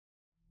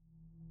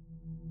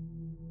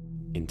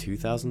In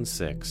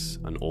 2006,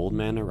 an old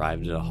man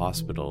arrived at a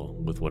hospital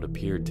with what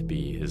appeared to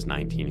be his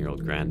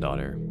 19-year-old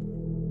granddaughter.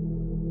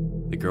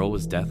 The girl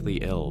was deathly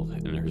ill,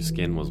 and her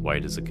skin was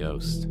white as a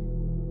ghost.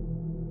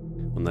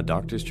 When the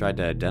doctors tried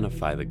to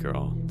identify the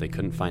girl, they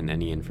couldn't find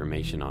any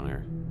information on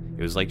her.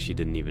 It was like she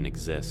didn't even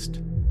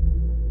exist.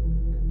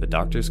 The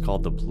doctors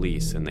called the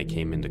police and they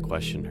came in to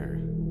question her.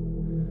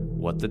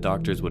 What the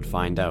doctors would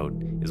find out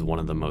is one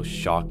of the most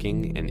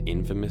shocking and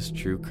infamous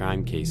true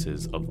crime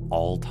cases of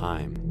all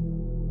time.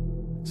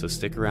 So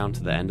stick around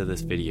to the end of this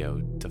video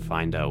to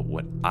find out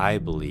what I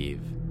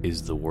believe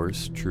is the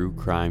worst true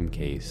crime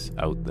case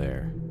out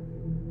there.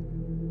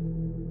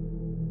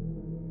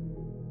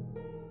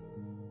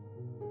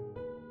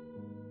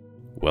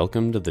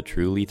 Welcome to the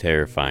Truly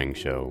Terrifying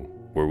Show,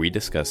 where we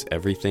discuss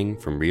everything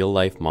from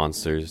real-life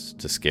monsters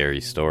to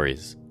scary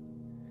stories.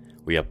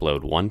 We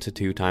upload 1 to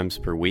 2 times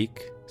per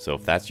week, so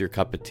if that's your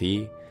cup of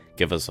tea,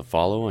 give us a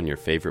follow on your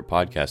favorite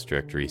podcast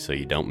directory so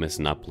you don't miss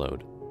an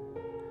upload.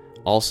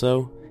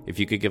 Also, if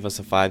you could give us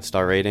a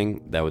 5-star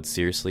rating, that would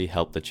seriously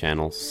help the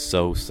channel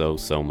so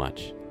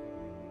much.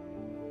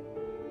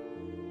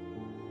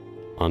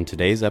 On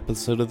today's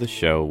episode of the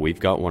show, we've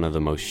got one of the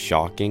most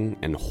shocking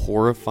and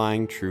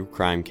horrifying true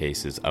crime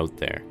cases out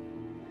there.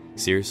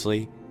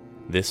 Seriously,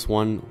 this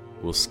one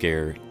will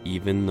scare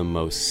even the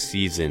most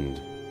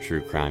seasoned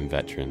true crime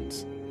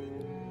veterans.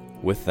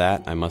 With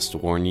that, I must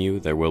warn you,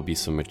 there will be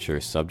some mature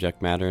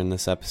subject matter in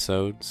this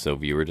episode, so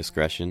viewer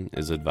discretion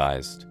is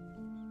advised.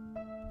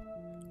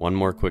 One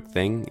more quick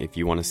thing, if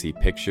you want to see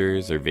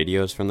pictures or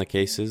videos from the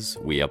cases,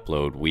 we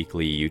upload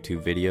weekly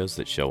YouTube videos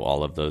that show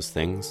all of those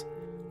things.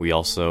 We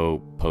also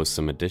post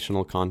some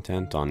additional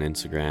content on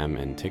Instagram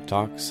and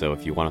TikTok, so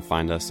if you want to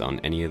find us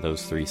on any of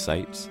those 3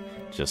 sites,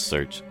 just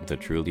search The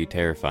Truly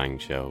Terrifying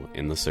Show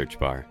in the search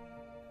bar.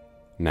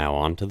 Now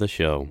on to the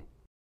show.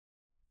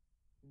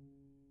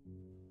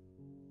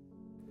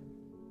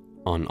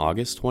 On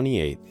August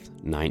 28,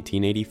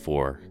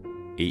 1984,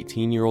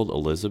 18-year-old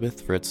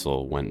Elizabeth Fritz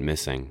went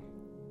missing.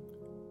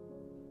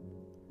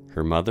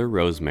 Her mother,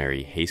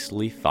 Rosemary,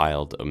 hastily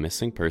filed a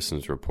missing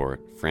persons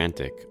report,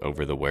 frantic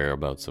over the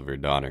whereabouts of her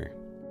daughter.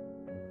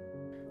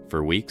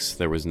 For weeks,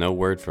 there was no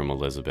word from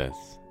Elizabeth,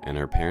 and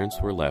her parents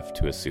were left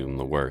to assume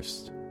the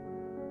worst.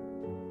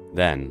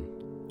 Then,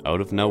 out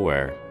of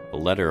nowhere, a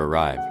letter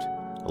arrived.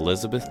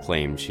 Elizabeth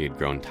claimed she had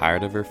grown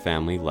tired of her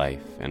family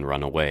life and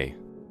run away.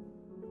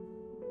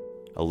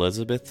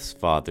 Elizabeth's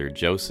father,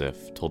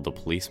 Joseph, told the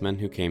policeman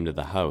who came to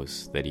the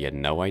house that he had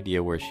no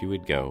idea where she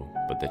would go,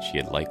 but that she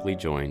had likely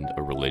joined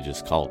a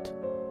religious cult,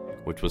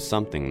 which was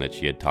something that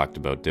she had talked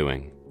about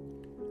doing.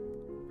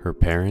 Her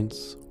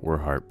parents were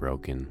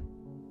heartbroken.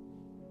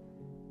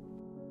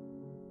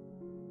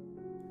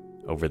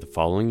 Over the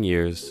following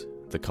years,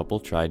 the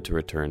couple tried to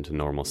return to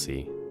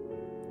normalcy.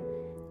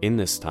 In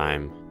this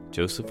time,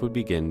 Joseph would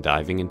begin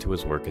diving into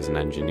his work as an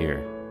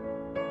engineer.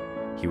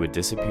 He would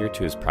disappear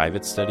to his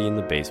private study in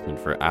the basement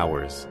for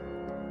hours,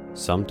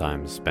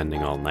 sometimes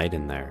spending all night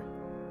in there.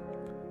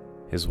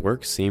 His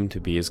work seemed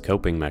to be his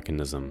coping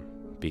mechanism,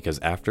 because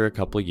after a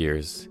couple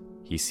years,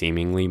 he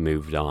seemingly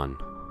moved on.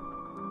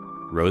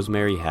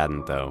 Rosemary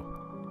hadn't, though.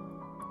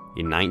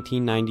 In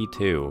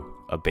 1992,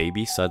 a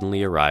baby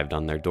suddenly arrived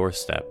on their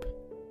doorstep.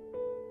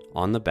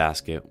 On the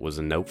basket was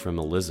a note from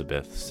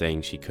Elizabeth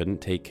saying she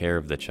couldn't take care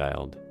of the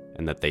child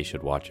and that they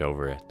should watch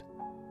over it.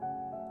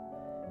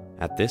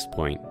 At this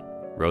point,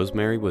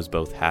 Rosemary was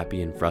both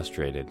happy and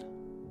frustrated.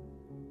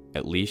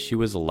 At least she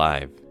was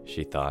alive,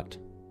 she thought.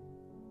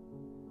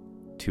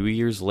 2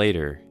 years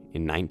later,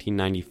 in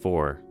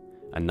 1994,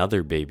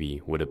 another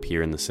baby would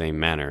appear in the same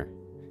manner.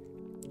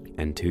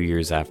 And 2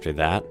 years after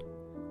that,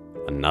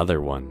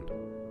 another one.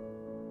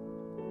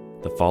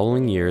 The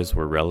following years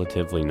were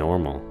relatively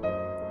normal.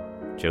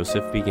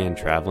 Joseph began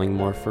traveling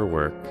more for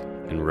work,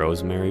 and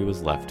Rosemary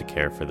was left to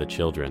care for the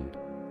children.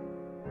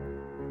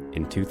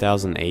 In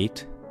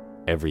 2008,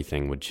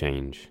 everything would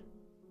change.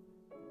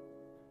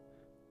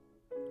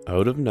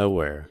 Out of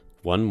nowhere,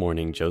 one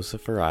morning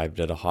Joseph arrived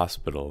at a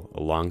hospital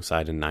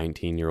alongside a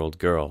 19-year-old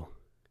girl.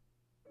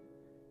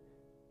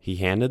 He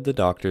handed the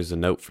doctors a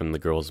note from the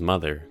girl's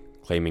mother,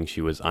 claiming she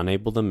was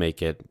unable to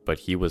make it, but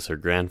he was her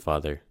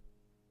grandfather.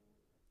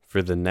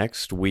 For the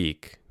next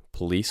week,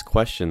 police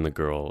questioned the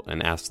girl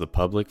and asked the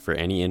public for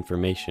any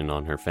information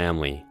on her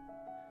family.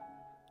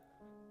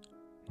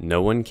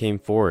 No one came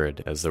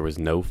forward as there was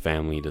no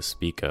family to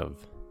speak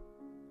of.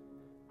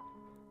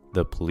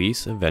 The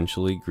police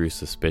eventually grew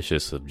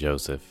suspicious of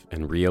Joseph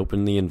and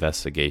reopened the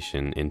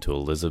investigation into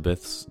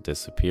Elizabeth's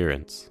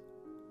disappearance.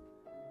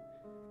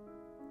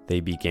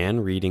 They began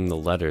reading the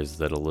letters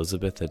that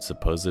Elizabeth had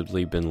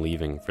supposedly been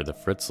leaving for the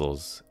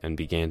Fritzls and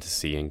began to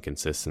see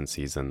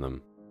inconsistencies in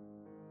them.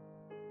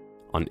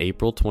 On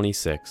April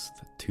 26,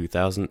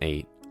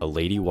 2008, a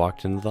lady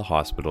walked into the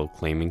hospital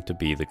claiming to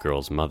be the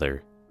girl's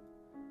mother.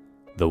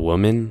 The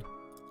woman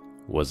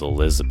was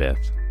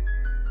Elizabeth.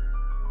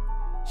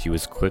 She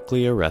was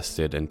quickly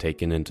arrested and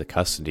taken into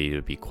custody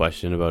to be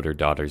questioned about her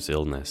daughter's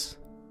illness.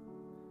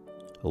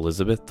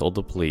 Elizabeth told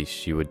the police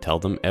she would tell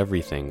them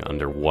everything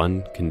under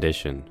one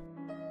condition: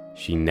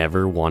 She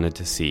never wanted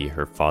to see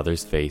her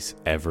father's face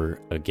ever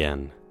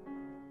again.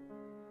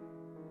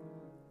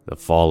 The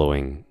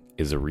following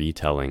is a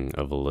retelling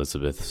of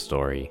Elizabeth's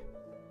story.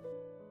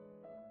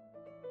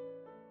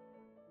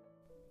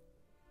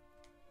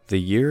 The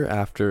year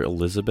after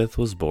Elizabeth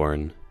was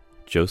born,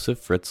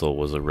 Joseph Fritzl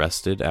was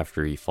arrested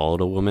after he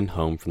followed a woman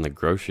home from the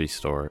grocery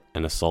store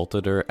and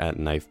assaulted her at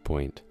knife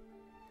point.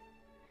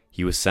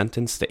 He was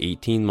sentenced to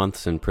 18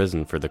 months in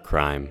prison for the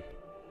crime.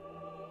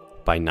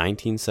 By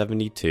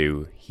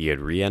 1972, he had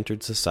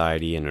re-entered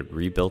society and had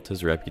rebuilt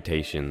his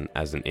reputation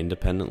as an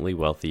independently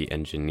wealthy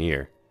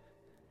engineer.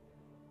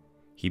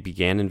 He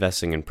began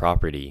investing in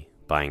property,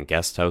 buying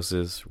guest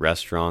houses,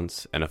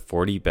 restaurants, and a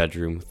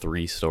 40-bedroom,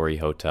 3-story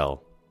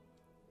hotel.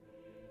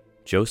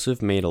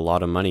 Joseph made a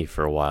lot of money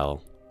for a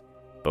while,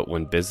 but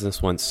when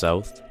business went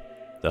south,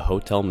 the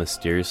hotel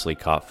mysteriously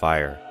caught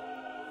fire.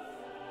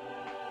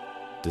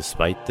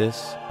 Despite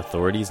this,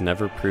 authorities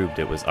never proved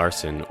it was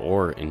arson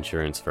or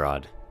insurance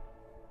fraud.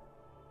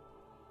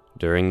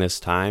 During this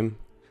time,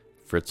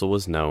 Fritzl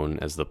was known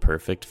as the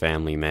perfect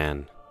family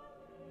man.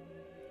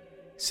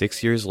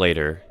 6 years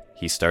later,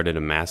 he started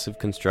a massive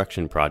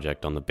construction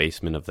project on the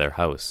basement of their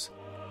house,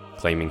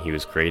 claiming he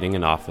was creating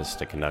an office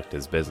to conduct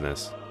his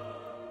business.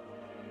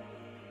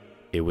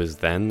 It was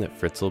then that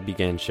Fritzl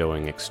began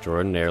showing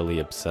extraordinarily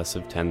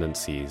obsessive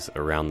tendencies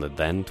around the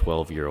then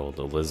 12-year-old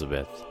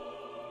Elizabeth.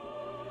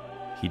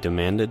 He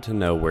demanded to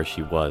know where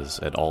she was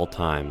at all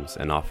times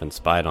and often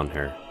spied on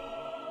her.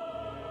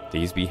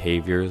 These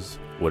behaviors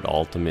would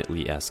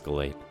ultimately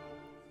escalate.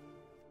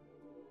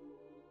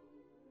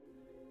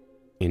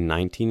 In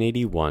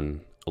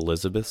 1981,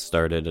 Elizabeth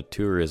started a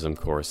tourism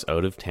course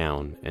out of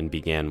town and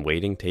began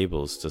waiting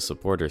tables to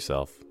support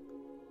herself.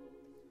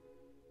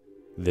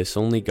 This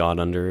only got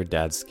under her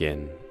dad's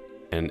skin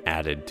and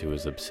added to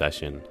his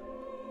obsession.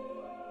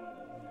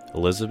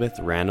 Elizabeth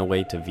ran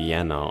away to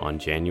Vienna on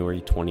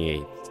January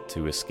 28th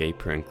to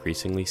escape her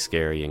increasingly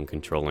scary and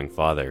controlling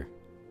father.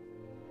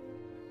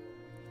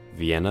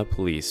 Vienna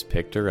police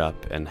picked her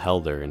up and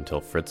held her until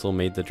Fritzl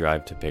made the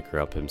drive to pick her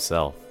up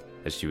himself,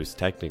 as she was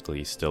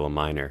technically still a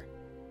minor.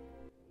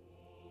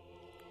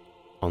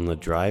 On the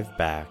drive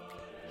back,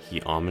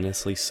 he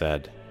ominously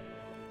said,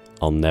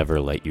 "I'll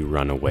never let you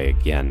run away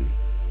again."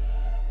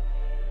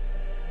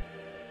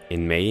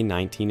 In May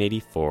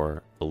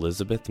 1984,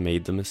 Elizabeth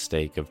made the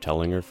mistake of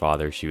telling her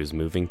father she was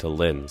moving to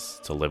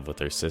Linz to live with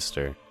her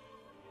sister.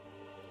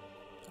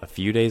 A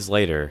few days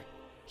later,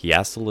 he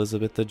asked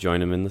Elizabeth to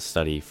join him in the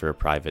study for a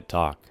private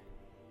talk.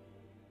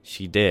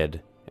 She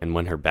did, and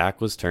when her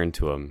back was turned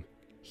to him,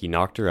 he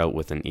knocked her out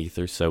with an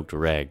ether-soaked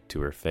rag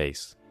to her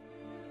face.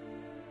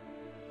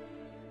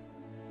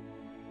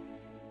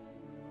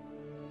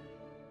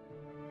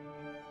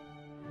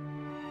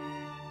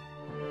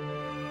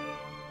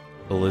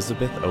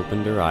 Elizabeth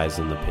opened her eyes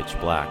in the pitch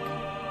black.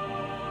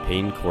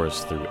 Pain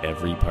coursed through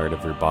every part of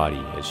her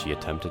body as she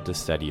attempted to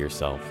steady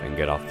herself and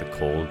get off the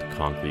cold,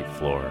 concrete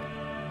floor.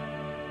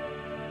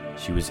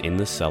 She was in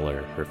the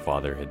cellar her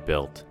father had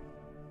built.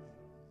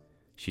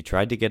 She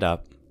tried to get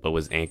up, but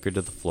was anchored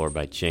to the floor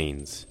by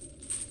chains.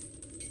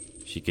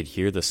 She could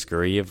hear the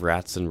scurry of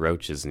rats and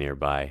roaches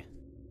nearby.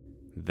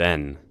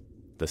 Then,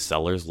 the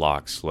cellar's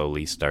lock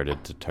slowly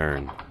started to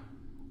turn.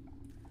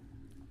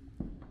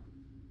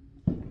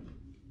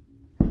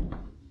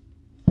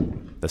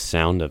 The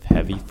sound of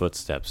heavy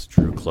footsteps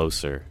drew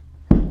closer.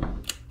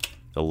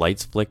 The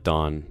lights flicked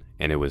on,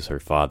 and it was her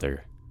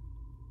father.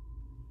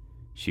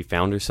 She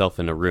found herself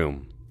in a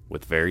room,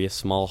 with various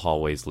small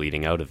hallways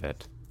leading out of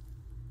it.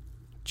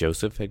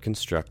 Joseph had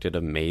constructed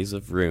a maze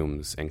of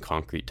rooms and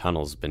concrete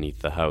tunnels beneath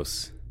the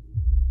house.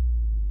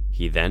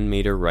 He then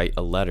made her write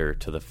a letter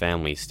to the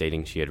family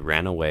stating she had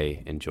ran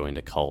away and joined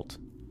a cult.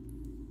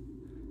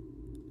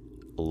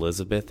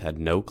 Elizabeth had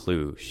no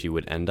clue she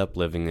would end up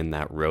living in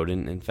that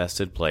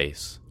rodent-infested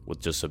place with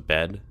just a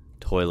bed,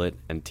 toilet,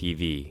 and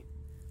TV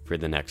for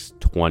the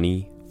next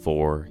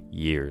 24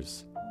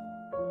 years.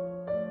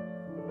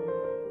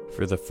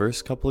 For the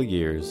first couple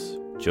years,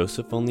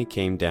 Joseph only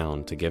came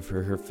down to give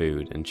her her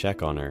food and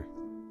check on her.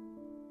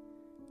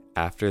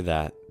 After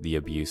that, the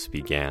abuse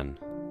began.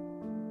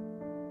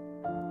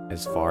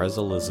 As far as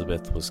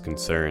Elizabeth was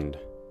concerned,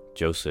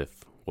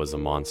 Joseph was a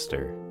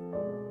monster.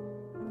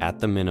 At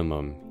the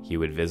minimum, he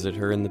would visit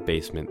her in the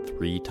basement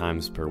 3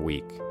 times per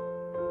week.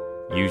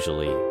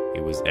 Usually,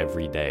 it was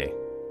every day.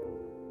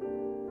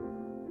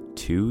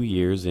 2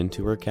 years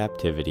into her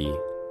captivity,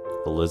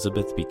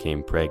 Elizabeth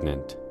became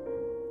pregnant,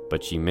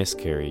 but she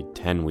miscarried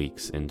 10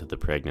 weeks into the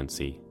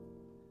pregnancy.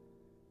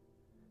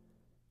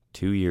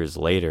 2 years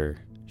later,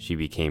 she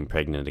became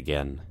pregnant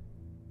again,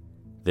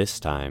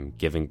 this time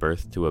giving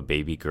birth to a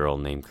baby girl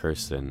named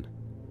Kirsten.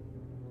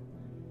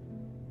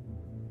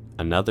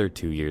 Another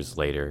 2 years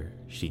later,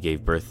 she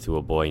gave birth to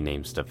a boy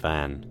named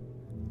Stefan.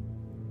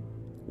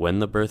 When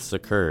the births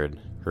occurred,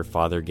 her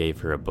father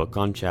gave her a book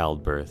on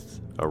childbirth,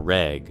 a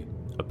rag,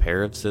 a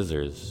pair of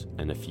scissors,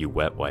 and a few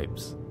wet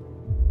wipes.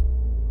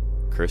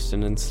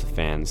 Kirsten and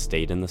Stefan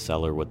stayed in the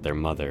cellar with their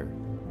mother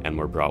and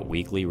were brought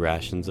weekly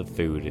rations of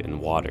food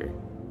and water.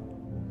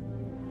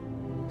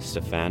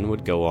 Stefan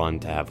would go on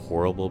to have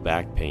horrible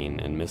back pain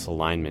and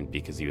misalignment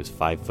because he was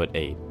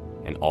 5'8"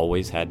 and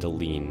always had to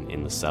lean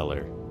in the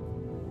cellar.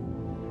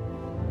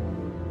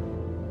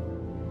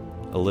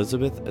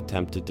 Elizabeth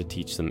attempted to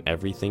teach them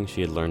everything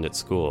she had learned at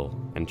school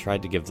and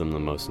tried to give them the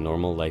most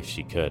normal life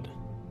she could.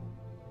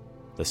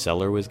 The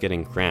cellar was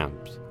getting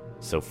cramped,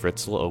 so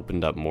Fritzl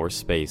opened up more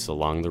space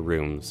along the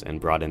rooms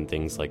and brought in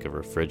things like a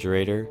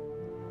refrigerator,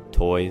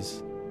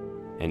 toys,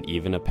 and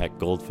even a pet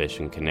goldfish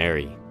and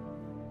canary.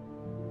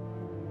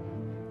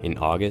 In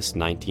August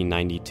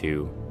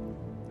 1992,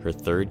 her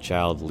third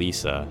child,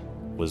 Lisa,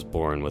 was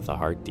born with a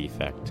heart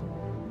defect.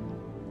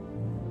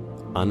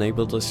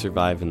 Unable to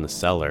survive in the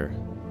cellar,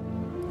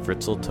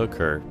 Fritzl took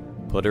her,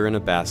 put her in a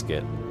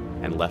basket,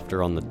 and left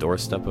her on the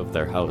doorstep of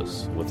their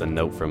house with a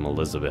note from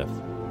Elizabeth.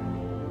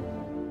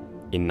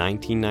 In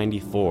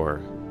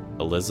 1994,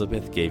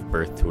 Elizabeth gave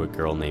birth to a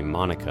girl named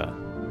Monica.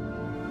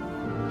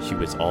 She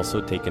was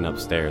also taken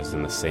upstairs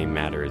in the same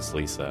manner as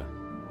Lisa.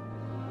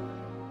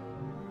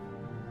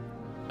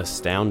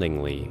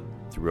 Astoundingly,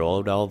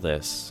 throughout all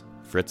this,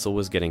 Fritzl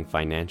was getting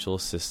financial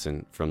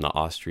assistance from the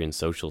Austrian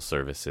social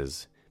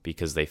services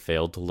because they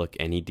failed to look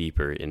any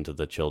deeper into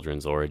the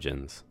children's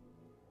origins.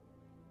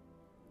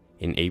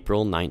 In April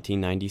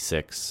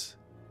 1996,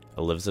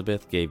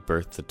 Elizabeth gave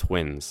birth to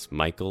twins,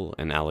 Michael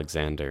and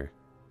Alexander.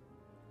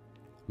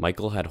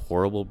 Michael had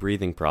horrible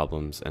breathing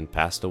problems and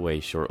passed away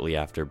shortly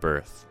after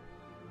birth.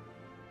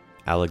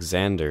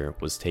 Alexander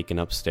was taken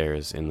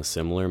upstairs in the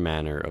similar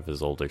manner of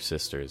his older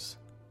sisters.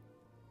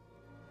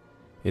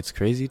 It's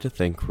crazy to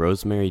think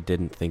Rosemary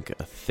didn't think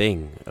a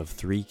thing of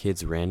 3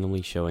 kids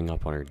randomly showing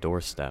up on her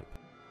doorstep,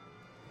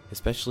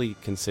 especially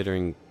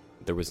considering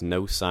there was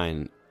no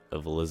sign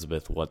of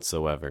Elizabeth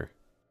whatsoever.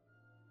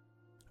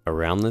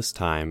 Around this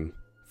time,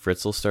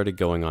 Fritzl started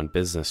going on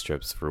business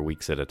trips for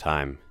weeks at a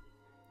time.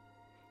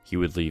 He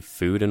would leave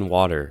food and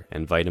water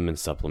and vitamin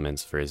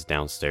supplements for his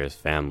downstairs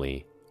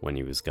family when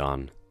he was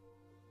gone.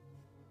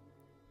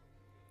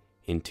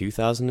 In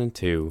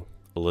 2002,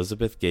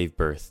 Elizabeth gave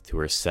birth to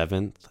her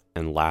 7th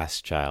and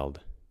last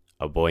child,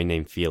 a boy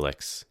named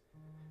Felix.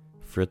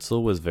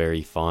 Fritzl was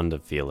very fond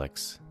of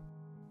Felix.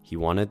 He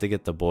wanted to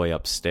get the boy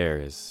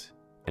upstairs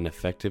and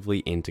effectively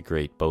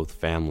integrate both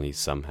families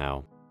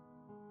somehow.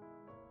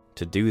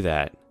 To do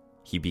that,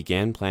 he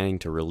began planning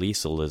to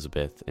release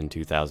Elizabeth in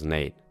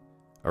 2008,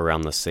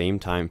 around the same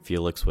time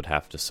Felix would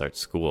have to start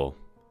school.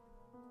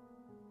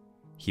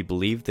 He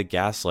believed the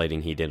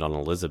gaslighting he did on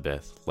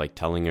Elizabeth, like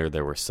telling her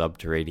there were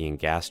subterranean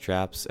gas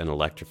traps and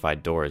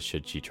electrified doors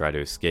should she try to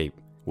escape,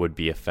 would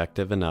be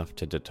effective enough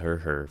to deter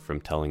her from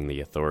telling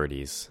the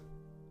authorities.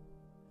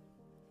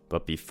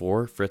 But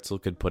before Fritzl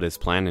could put his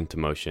plan into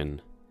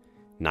motion,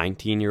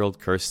 19-year-old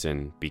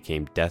Kirsten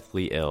became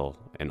deathly ill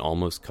and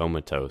almost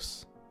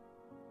comatose.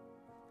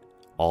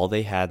 All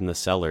they had in the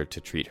cellar to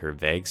treat her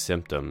vague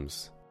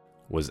symptoms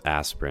was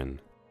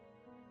aspirin.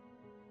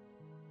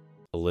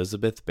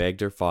 Elizabeth begged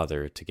her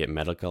father to get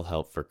medical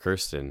help for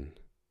Kirsten,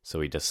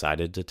 so he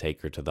decided to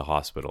take her to the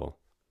hospital.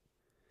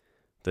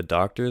 The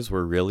doctors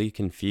were really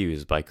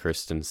confused by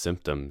Kirsten's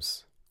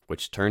symptoms,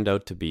 which turned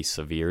out to be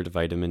severe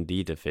vitamin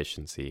D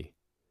deficiency.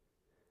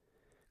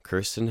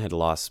 Kirsten had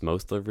lost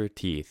most of her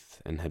teeth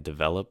and had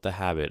developed the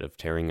habit of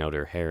tearing out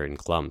her hair in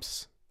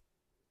clumps.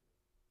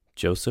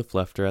 Joseph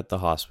left her at the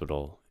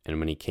hospital, and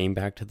when he came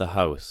back to the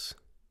house,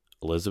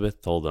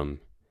 Elizabeth told him,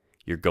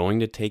 "You're going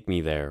to take me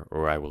there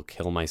or I will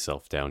kill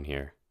myself down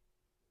here."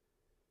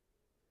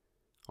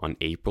 On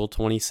April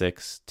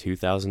 26,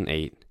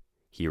 2008,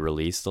 he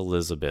released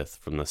Elizabeth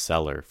from the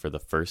cellar for the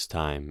first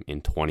time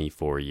in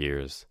 24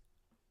 years.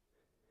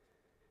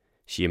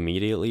 She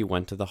immediately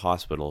went to the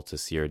hospital to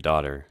see her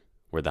daughter,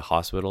 where the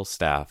hospital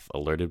staff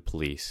alerted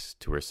police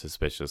to her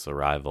suspicious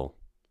arrival.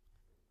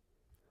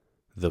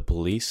 The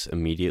police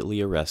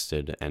immediately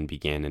arrested and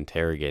began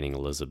interrogating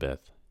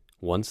Elizabeth.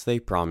 Once they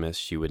promised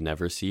she would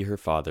never see her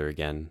father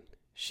again,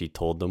 she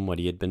told them what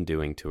he had been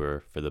doing to her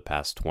for the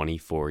past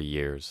 24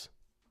 years.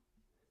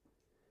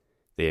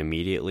 They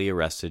immediately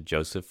arrested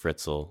Joseph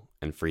Fritzl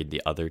and freed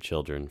the other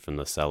children from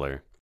the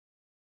cellar.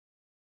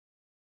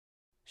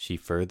 She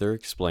further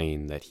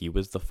explained that he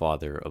was the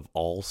father of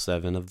all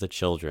 7 of the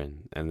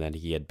children and that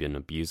he had been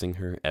abusing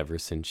her ever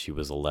since she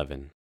was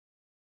 11.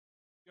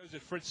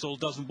 Joseph Fritzl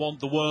doesn't want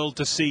the world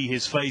to see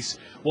his face.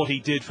 What he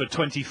did for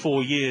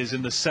 24 years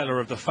in the cellar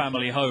of the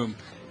family home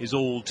is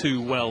all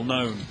too well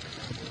known.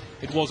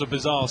 It was a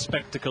bizarre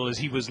spectacle as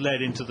he was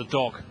led into the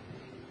dock.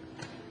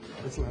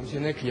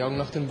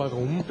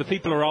 The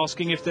people are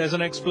asking if there's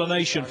an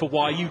explanation for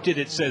why you did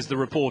it, says the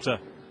reporter.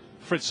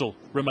 Fritzl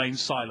remains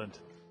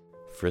silent.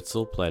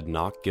 Fritzl pled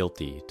not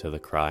guilty to the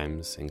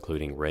crimes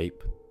including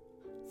rape,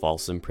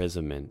 false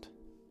imprisonment,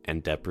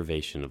 and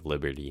deprivation of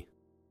liberty.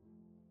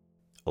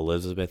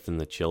 Elizabeth and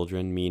the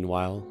children,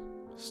 meanwhile,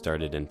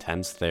 started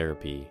intense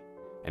therapy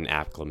and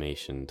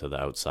acclimation to the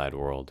outside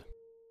world.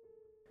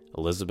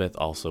 Elizabeth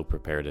also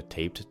prepared a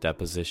taped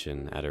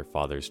deposition at her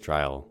father's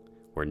trial,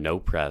 where no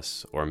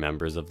press or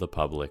members of the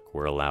public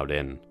were allowed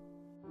in.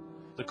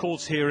 The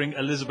court's hearing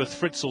Elizabeth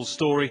Fritz's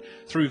story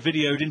through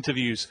videoed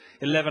interviews.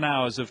 11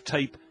 hours of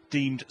tape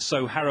deemed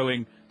so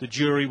harrowing, the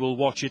jury will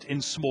watch it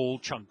in small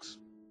chunks.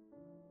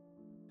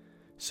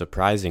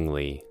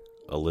 Surprisingly,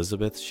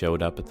 Elizabeth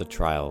showed up at the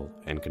trial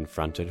and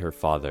confronted her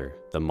father,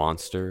 the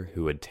monster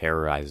who had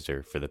terrorized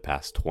her for the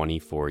past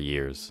 24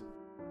 years.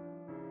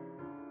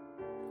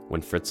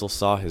 When Fritzl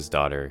saw his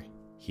daughter,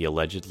 he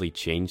allegedly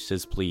changed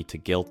his plea to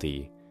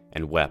guilty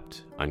and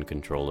wept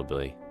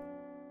uncontrollably.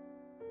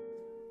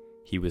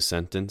 He was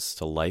sentenced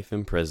to life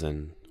in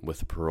prison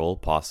with parole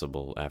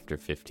possible after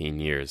 15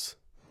 years.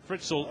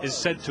 Fritzl is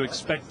said to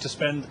expect to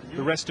spend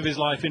the rest of his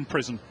life in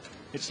prison.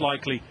 It's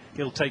likely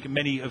he'll take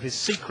many of his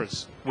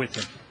secrets with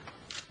him.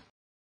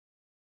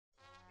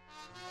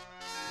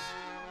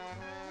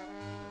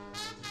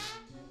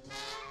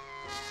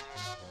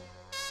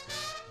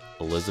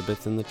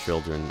 Elizabeth and the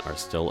children are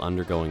still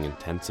undergoing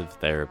intensive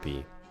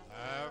therapy.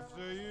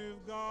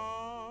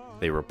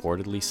 They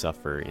reportedly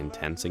suffer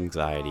intense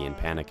anxiety and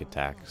panic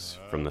attacks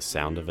from the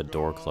sound of a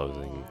door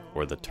closing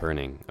or the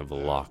turning of a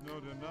lock.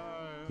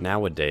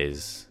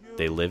 Nowadays,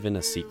 they live in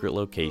a secret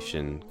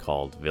location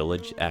called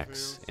Village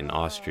X in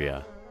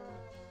Austria.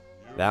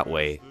 That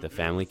way, the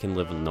family can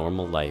live a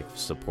normal life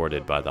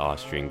supported by the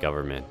Austrian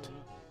government,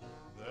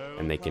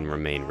 and they can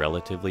remain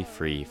relatively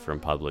free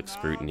from public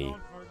scrutiny.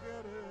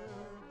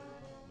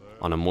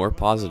 On a more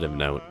positive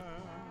note,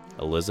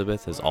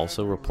 Elizabeth has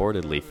also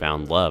reportedly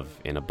found love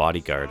in a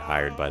bodyguard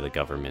hired by the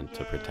government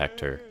to protect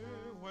her.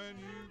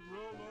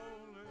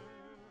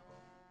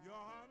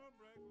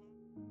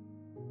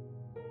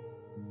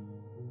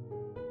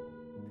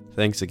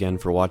 Thanks again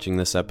for watching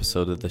this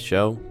episode of the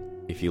show.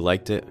 If you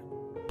liked it,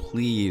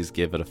 please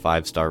give it a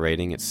 5-star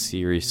rating. It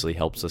seriously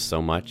helps us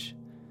so much.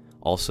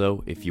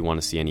 Also, if you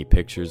want to see any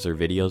pictures or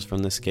videos from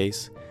this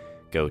case,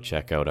 go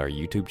check out our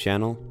YouTube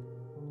channel.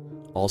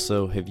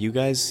 Also, have you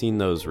guys seen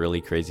those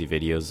really crazy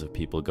videos of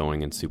people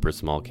going in super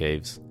small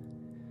caves?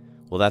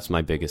 Well, that's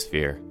my biggest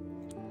fear.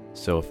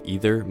 So if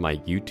either my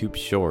YouTube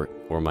short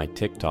or my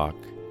TikTok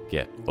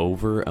get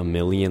over 1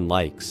 million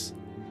likes,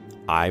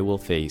 I will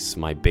face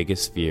my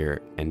biggest fear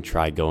and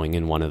try going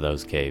in one of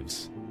those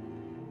caves.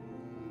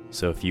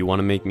 So if you want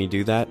to make me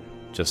do that,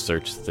 just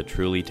search The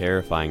Truly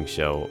Terrifying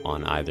Show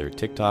on either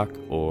TikTok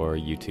or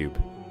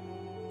YouTube.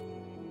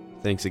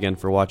 Thanks again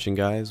for watching,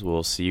 guys.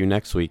 We'll see you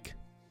next week.